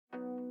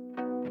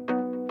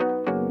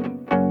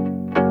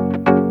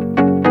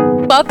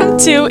welcome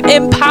to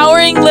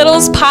Empowering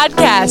Littles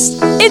Podcast.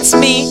 It's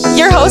me,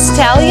 your host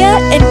Talia,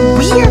 and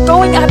we are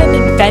going on an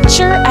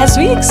adventure as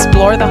we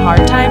explore the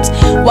hard times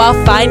while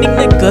finding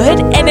the good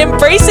and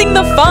embracing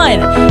the fun.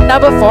 Now,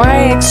 before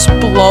I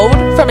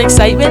explode from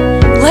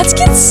excitement, let's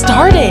get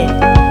started.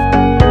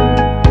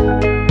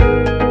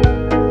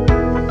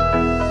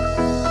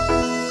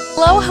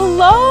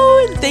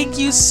 Hello, and thank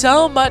you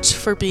so much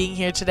for being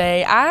here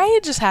today.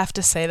 I just have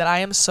to say that I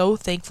am so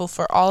thankful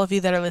for all of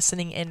you that are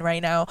listening in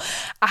right now.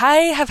 I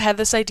have had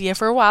this idea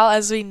for a while,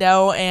 as we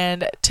know,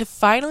 and to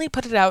finally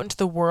put it out into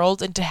the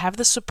world and to have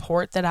the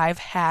support that I've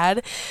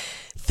had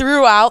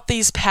throughout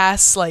these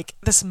past,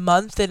 this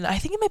month, and I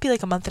think it might be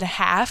a month and a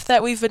half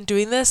that we've been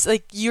doing this,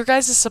 your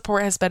guys'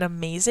 support has been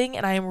amazing,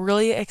 and I am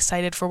really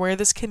excited for where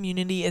this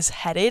community is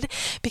headed,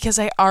 because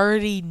I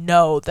already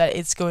know that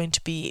it's going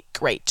to be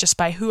great, just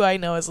by who I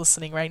know is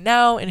listening right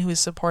now, and who is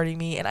supporting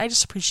me, and I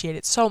just appreciate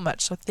it so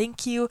much, so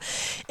thank you,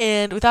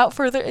 and without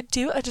further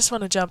ado, I just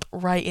want to jump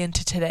right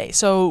into today.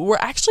 So we're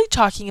actually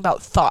talking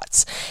about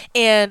thoughts,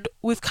 and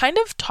we've kind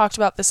of talked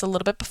about this a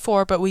little bit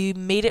before, but we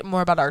made it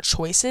more about our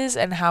choices,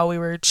 and how we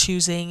were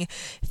choosing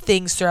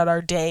things throughout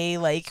our day,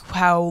 like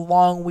how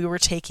long we were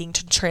taking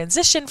to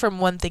transition from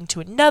one thing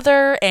to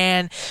another,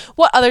 and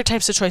what other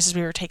types of choices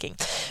we were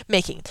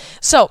making.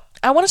 So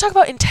I want to talk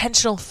about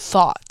intentional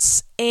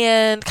thoughts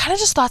and kind of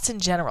just thoughts in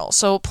general.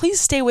 So please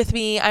stay with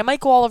me. I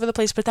might go all over the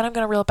place, but then I'm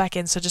going to reel it back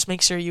in. So just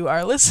make sure you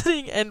are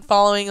listening and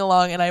following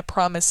along, and I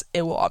promise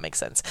it will all make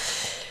sense.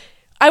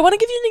 I want to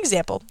give you an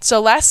example.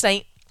 So last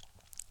night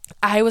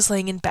I was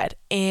laying in bed,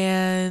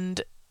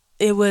 and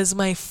it was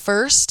my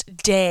first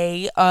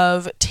day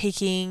of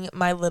taking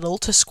my little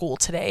to school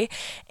today,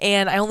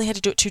 and I only had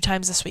to do it 2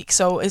 times this week,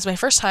 so it was my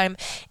first time,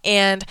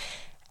 and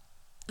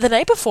the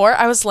night before,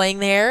 I was laying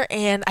there,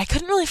 and I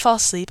couldn't really fall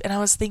asleep, and I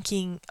was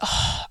thinking,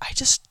 I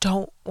just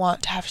don't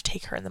want to have to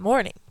take her in the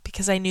morning,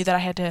 because I knew that I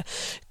had to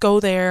go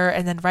there,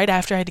 and then right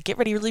after, I had to get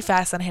ready really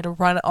fast, and I had to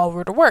run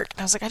over to work, and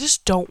I was like, I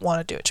just don't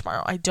want to do it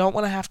tomorrow. I don't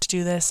want to have to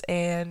do this,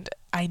 and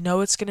I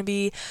know it's going to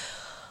be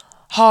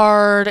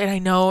hard, and I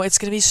know it's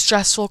going to be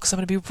stressful because I'm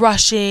going to be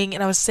rushing,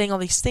 and I was saying all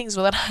these things.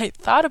 Well, then I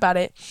thought about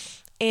it,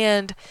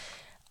 and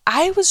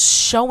I was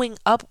showing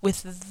up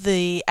with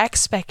the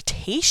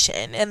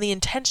expectation and the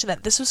intention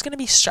that this was going to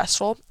be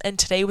stressful, and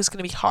today was going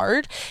to be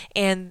hard,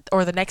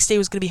 or the next day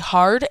was going to be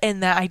hard,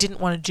 and that I didn't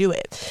want to do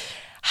it.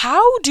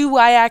 How do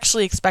I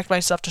actually expect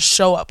myself to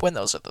show up when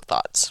those are the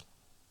thoughts?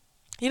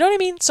 You know what I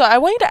mean? So I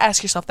want you to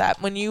ask yourself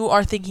that when you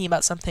are thinking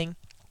about something,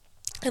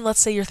 and let's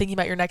say you're thinking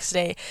about your next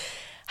day.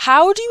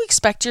 How do you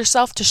expect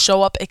yourself to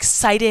show up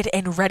excited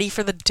and ready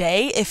for the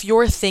day if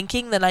you're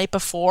thinking the night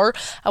before,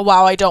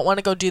 wow, I don't want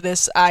to go do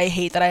this, I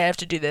hate that I have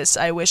to do this,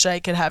 I wish I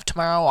could have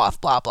tomorrow off,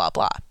 blah, blah,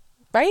 blah,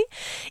 right?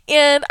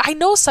 And I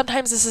know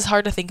sometimes this is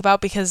hard to think about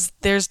because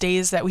there's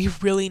days that we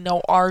really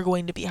know are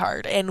going to be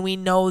hard, and we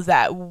know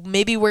that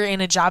maybe we're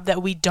in a job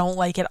that we don't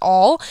like at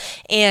all,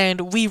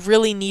 and we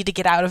really need to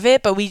get out of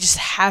it, but we just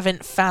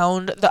haven't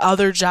found the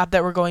other job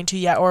that we're going to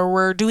yet, or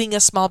we're doing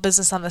a small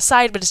business on the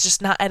side, but it's just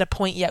not at a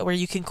point yet where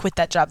you can quit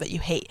that job that you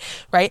hate,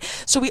 right?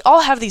 So we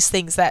all have these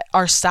things that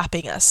are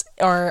stopping us,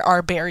 or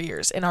are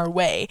barriers in our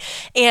way,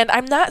 and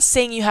I'm not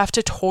saying you have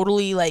to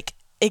totally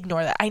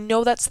ignore that. I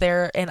know that's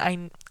there, and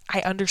I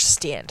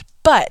understand,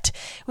 but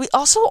we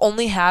also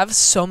only have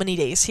so many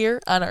days here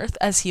on Earth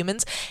as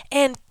humans,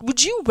 and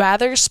would you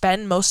rather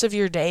spend most of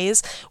your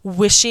days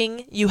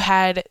wishing you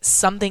had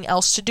something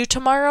else to do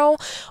tomorrow,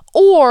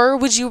 or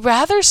would you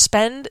rather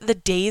spend the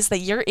days that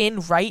you're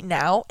in right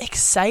now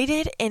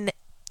excited and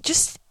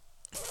just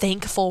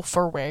thankful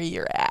for where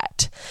you're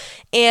at?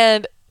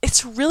 And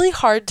it's really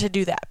hard to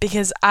do that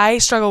because I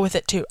struggle with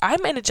it too.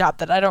 I'm in a job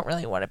that I don't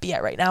really want to be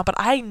at right now, but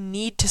I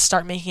need to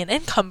start making an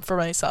income for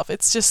myself.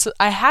 It's just,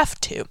 I have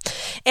to.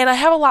 And I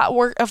have a lot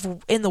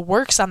in the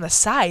works on the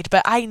side,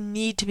 but I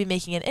need to be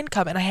making an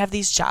income. And I have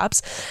these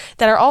jobs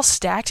that are all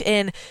stacked,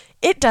 and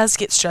it does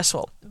get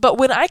stressful. But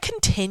when I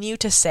continue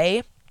to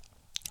say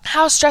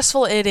how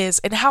stressful it is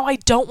and how I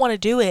don't want to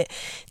do it,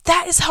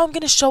 that is how I'm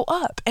going to show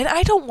up. And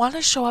I don't want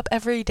to show up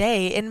every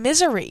day in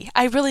misery.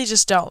 I really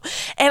just don't.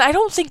 And I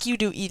don't think you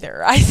do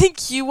either. I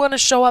think you want to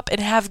show up and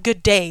have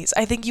good days.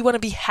 I think you want to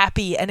be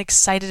happy and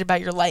excited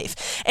about your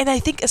life. And I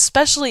think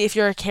especially if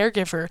you're a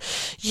caregiver,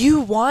 you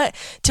want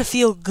to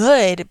feel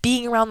good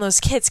being around those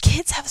kids.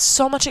 Kids have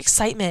so much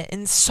excitement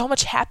and so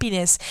much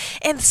happiness.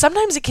 And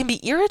sometimes it can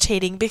be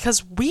irritating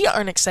because we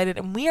aren't excited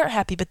and we aren't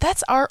happy, but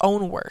that's our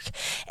own work.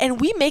 And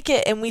we make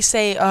it and we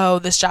say, oh,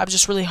 this job is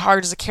just really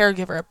hard as a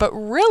caregiver. But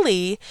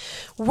really,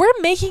 we're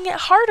making it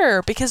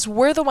harder because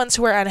we're the ones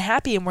who are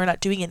unhappy and we're not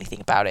doing anything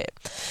about it.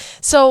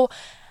 So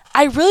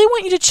I really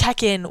want you to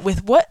check in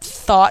with what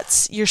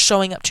thoughts you're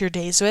showing up to your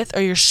days with,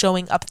 or you're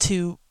showing up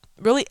to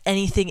really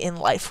anything in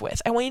life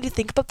with. I want you to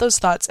think about those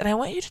thoughts, and I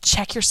want you to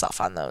check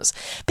yourself on those,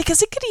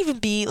 because it could even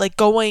be like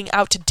going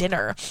out to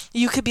dinner.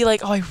 You could be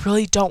like, oh, I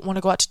really don't want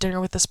to go out to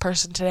dinner with this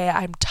person today.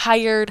 I'm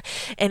tired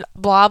and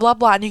blah, blah,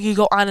 blah. And you could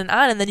go on,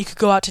 and then you could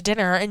go out to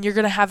dinner and you're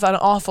going to have an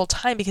awful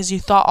time because you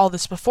thought all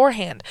this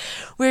beforehand.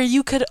 Where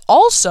you could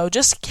also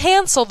just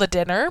cancel the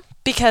dinner,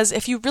 because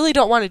if you really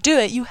don't want to do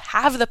it, you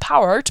have the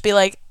power to be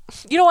like,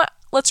 you know what,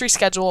 let's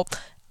reschedule.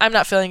 I'm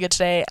not feeling good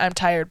today. I'm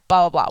tired,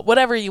 blah, blah, blah,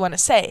 whatever you want to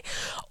say.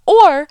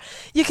 Or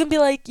you can be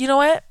like, you know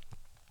what?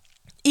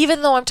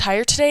 Even though I'm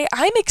tired today,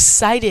 I'm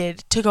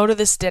excited to go to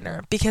this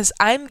dinner because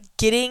I'm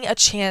getting a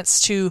chance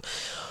to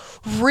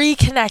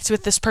reconnect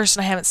with this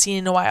person I haven't seen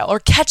in a while, or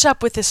catch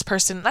up with this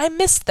person. I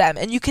missed them.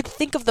 And you could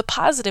think of the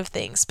positive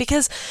things,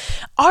 because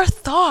our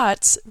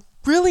thoughts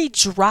really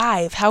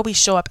drive how we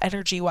show up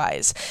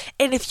energy-wise.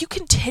 And if you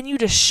continue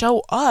to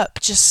show up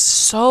just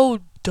so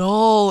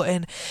dull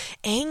and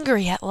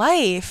angry at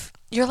life,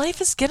 your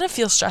life is gonna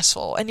feel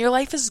stressful and your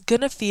life is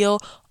gonna feel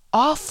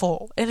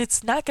awful, and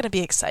it's not gonna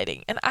be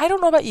exciting. And I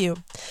don't know about you,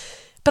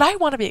 but I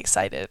want to be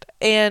excited.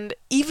 And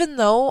even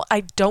though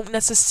I don't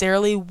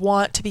necessarily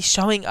want to be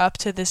showing up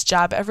to this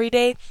job every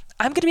day,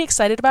 I'm gonna be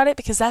excited about it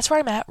because that's where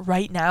I'm at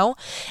right now.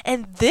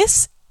 And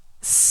this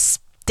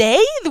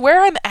stay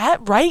where I'm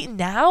at right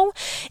now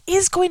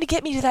is going to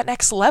get me to that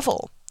next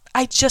level.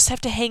 I just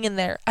have to hang in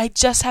there. I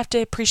just have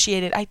to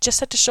appreciate it. I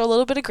just have to show a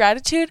little bit of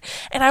gratitude,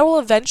 and I will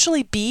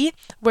eventually be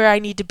where I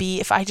need to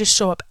be if I just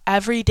show up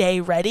every day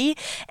ready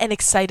and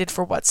excited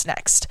for what's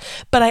next.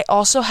 But I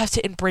also have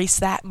to embrace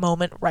that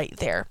moment right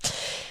there.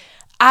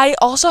 I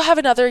also have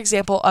another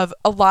example of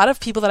a lot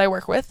of people that I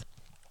work with.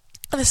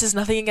 This is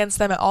nothing against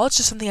them at all. It's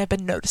just something I've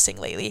been noticing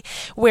lately,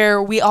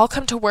 where we all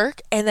come to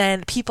work and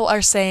then people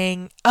are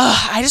saying,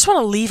 "Ugh, I just want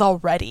to leave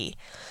already."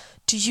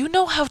 Do you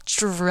know how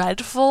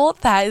dreadful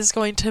that is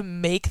going to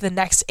make the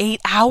next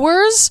 8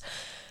 hours?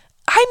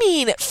 I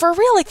mean, for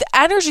real, like the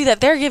energy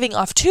that they're giving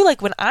off too,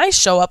 like when I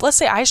show up, let's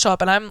say I show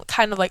up and I'm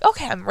kind of like,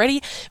 okay, I'm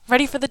ready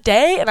for the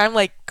day, and I'm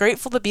like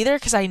grateful to be there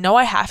because I know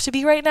I have to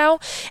be right now,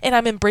 and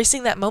I'm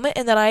embracing that moment,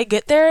 and then I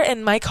get there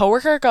and my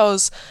coworker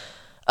goes,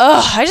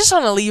 "Ugh, I just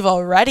want to leave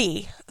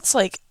already." It's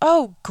like,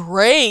 oh,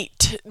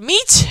 great. Me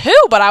too,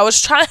 but I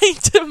was trying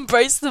to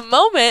embrace the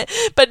moment,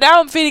 but now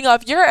I'm feeding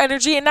off your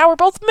energy, and now we're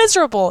both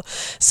miserable.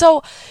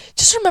 So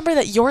just remember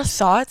that your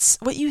thoughts,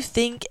 what you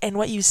think and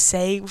what you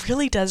say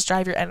really does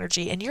drive your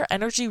energy, and your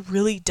energy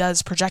really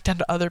does project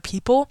onto other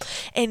people.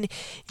 And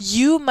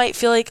you might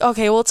feel like,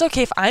 okay, well, it's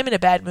okay if I'm in a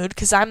bad mood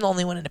because I'm the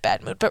only one in a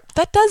bad mood, but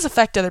that does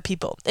affect other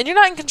people, and you're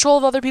not in control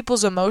of other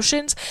people's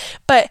emotions,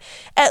 but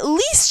at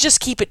least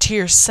just keep it to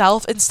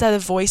yourself instead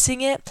of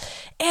voicing it.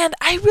 And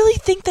I really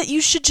think that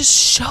you should just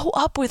show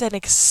up with an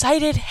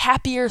excited,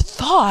 happier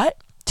thought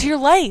to your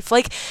life.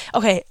 Like,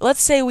 okay,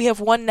 let's say we have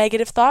one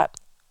negative thought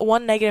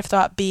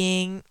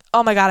being,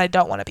 oh my God, I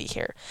don't want to be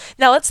here.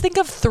 Now let's think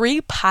of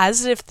 3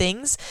 positive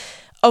things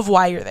of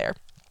why you're there.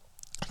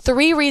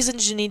 3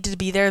 reasons you need to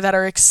be there that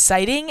are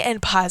exciting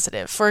and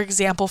positive. For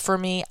example, for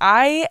me,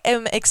 I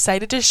am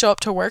excited to show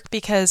up to work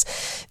because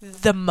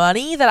the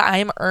money that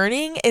I'm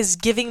earning is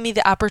giving me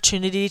the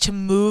opportunity to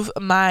move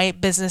my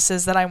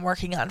businesses that I'm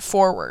working on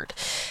forward.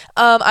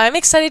 I'm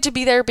excited to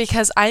be there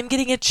because I'm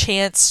getting a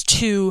chance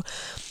to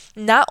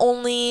not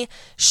only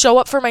show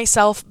up for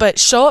myself, but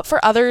show up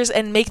for others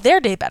and make their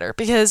day better,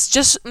 because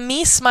just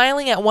me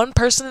smiling at one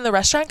person in the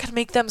restaurant could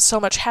make them so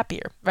much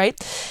happier, right?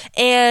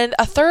 And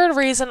a 3rd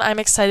reason I'm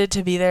excited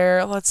to be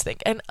there, let's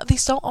think, and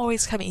these don't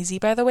always come easy,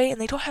 by the way, and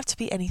they don't have to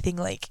be anything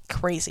like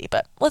crazy,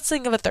 but let's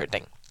think of a 3rd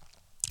thing.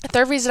 The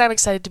 3rd reason I'm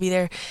excited to be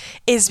there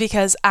is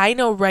because I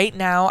know right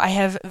now I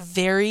have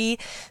very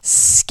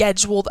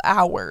scheduled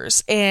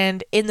hours,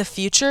 and in the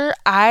future,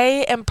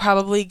 I am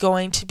probably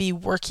going to be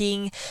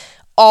working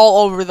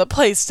all over the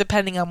place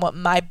depending on what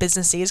my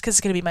business is, because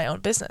it's going to be my own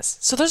business.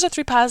 So those are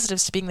 3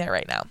 positives to being there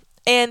right now.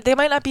 And they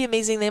might not be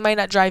amazing, they might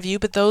not drive you,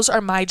 but those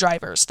are my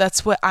drivers.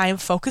 That's what I'm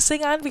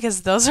focusing on,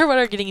 because those are what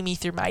are getting me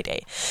through my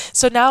day.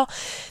 So now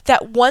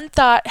that one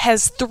thought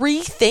has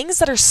 3 things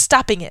that are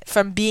stopping it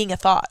from being a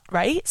thought,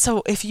 right?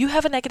 So if you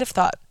have a negative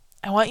thought,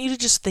 I want you to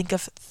just think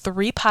of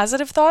 3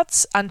 positive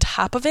thoughts on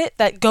top of it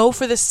that go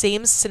for the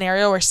same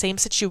scenario or same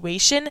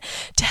situation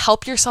to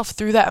help yourself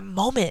through that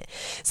moment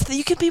so that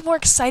you can be more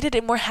excited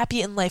and more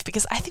happy in life,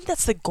 because I think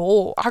that's the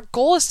goal. Our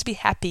goal is to be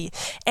happy,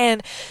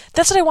 and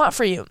that's what I want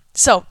for you.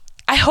 So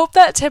I hope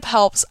that tip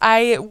helps.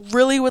 I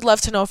really would love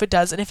to know if it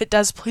does, and if it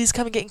does, please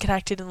come and get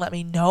connected and let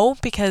me know,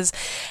 because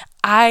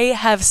I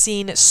have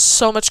seen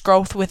so much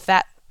growth with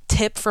that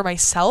tip for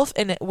myself,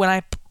 and when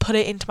I put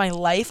it into my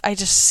life, I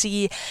just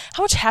see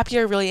how much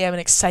happier I really am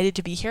and excited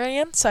to be here I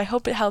am. So I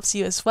hope it helps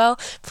you as well.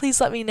 Please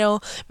let me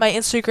know. My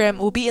Instagram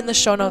will be in the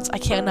show notes. I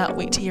cannot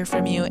wait to hear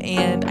from you,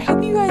 and I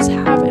hope you guys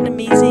have an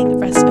amazing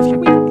rest of your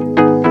week.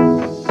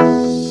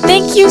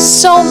 Thank you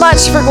so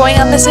much for going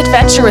on this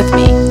adventure with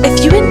me.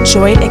 If you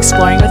enjoyed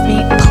exploring with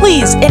me,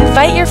 please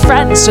invite your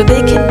friends so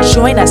they can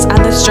join us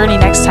on this journey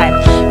next time.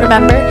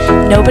 Remember,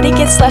 nobody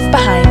gets left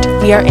behind.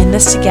 We are in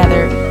this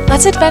together.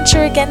 Let's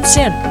adventure again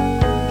soon.